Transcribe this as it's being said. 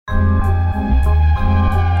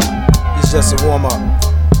was just a warm up.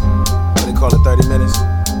 What they call it, 30 minutes?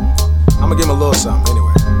 I'ma give him a little something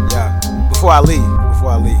anyway. Yeah. Before I leave.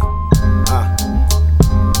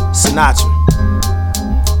 Sinatra.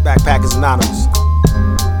 Backpackers Anonymous.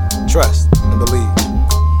 Trust and believe.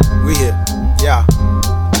 We here. Yeah.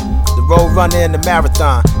 The road runner in the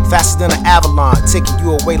marathon, faster than an Avalon, taking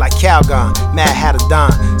you away like Calgon. Mad had a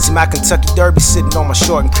dime. See my Kentucky Derby sitting on my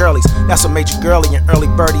short and curlies. That's what made you girly and early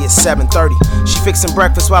birdie at 7:30. She fixing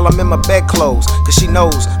breakfast while I'm in my bedclothes, cause she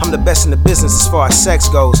knows I'm the best in the business as far as sex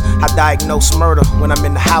goes. I diagnose murder when I'm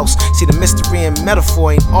in the house. See, the mystery and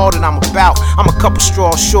metaphor ain't all that I'm about. I'm a couple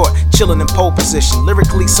straws short, chilling in pole position,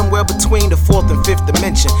 lyrically somewhere between the 4th and 5th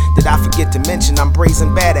dimension. Did I forget to mention I'm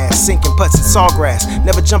brazen badass, sinking putts in sawgrass,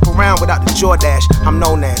 never jump around without the Jordache. I'm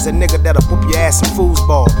known as that nigga that'll whoop your ass in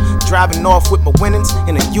foosball, driving off with my winnings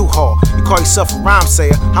in a U-Haul. You call yourself a rhyme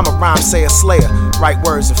sayer, I'm a rhyme sayer slayer. Write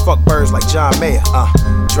words and fuck birds like John Mayer.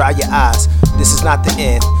 Dry your eyes, this is not the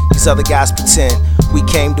end. These other guys pretend we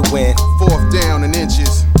came to win. 4th down and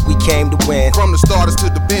inches. We came to win. From the starters to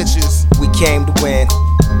the benches. We came to win.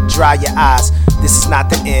 Dry your eyes, this is not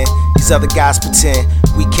the end. These other guys pretend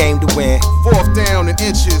we came to win. 4th down and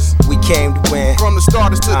inches. We came to win. From the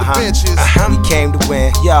starters to the benches. We came to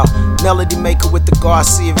win. Yo, melody maker with the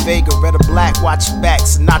Garcia Vega. Red or black, watch your back.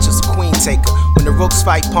 Sinatra's a queen taker. When the rooks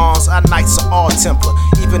fight pawns, our nights are all Templar.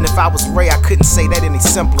 Even if I was Ray, I couldn't say that any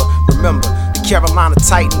simpler. Remember, the Carolina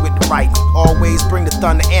Titan with the writing. Always bring the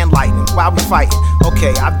thunder and lightning while we fighting.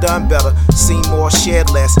 Okay, I've done better, seen more, shared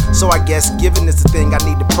less. So I guess giving is the thing I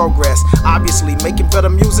need to progress. Obviously, making better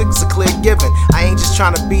music is a clear given. I ain't just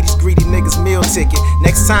trying to be these greedy niggas' meal ticket.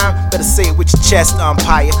 Next time, better say it with your chest,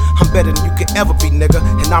 umpire. I'm better than you could ever be, nigga,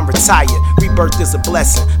 and I'm retired. Rebirth is a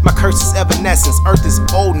blessing. My curse is evanescence. Earth is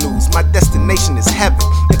old news. My destination is heaven.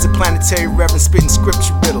 Interplanetary reverend spitting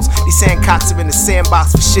scripture riddles. These sandcocks are in the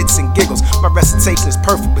sandbox for shits and giggles. My recitation is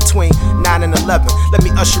perfect between 9 and 11. Let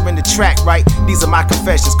me usher in the track, right? These are my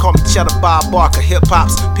confessions. Call me Cheddar Bob Barker. Hip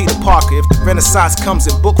hop's Peter Parker. If the Renaissance comes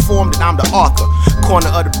in book form, then I'm the author. Corner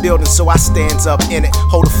of the building, so I stands up in it.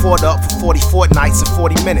 Hold a fort up for 40 fortnights and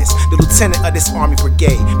 40 minutes. The lieutenant of this army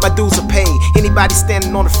brigade. My dues are paid. Anybody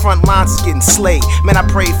standing on the front lines is getting slayed. Man, I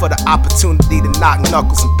prayed for the opportunity to knock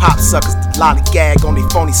knuckles and pop suckers to lollygag on their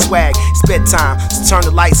phony swag. It's bedtime, so turn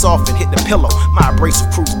the lights off and hit the pillow. My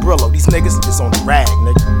abrasive crew's Brillo. These niggas is on the rag,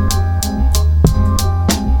 nigga.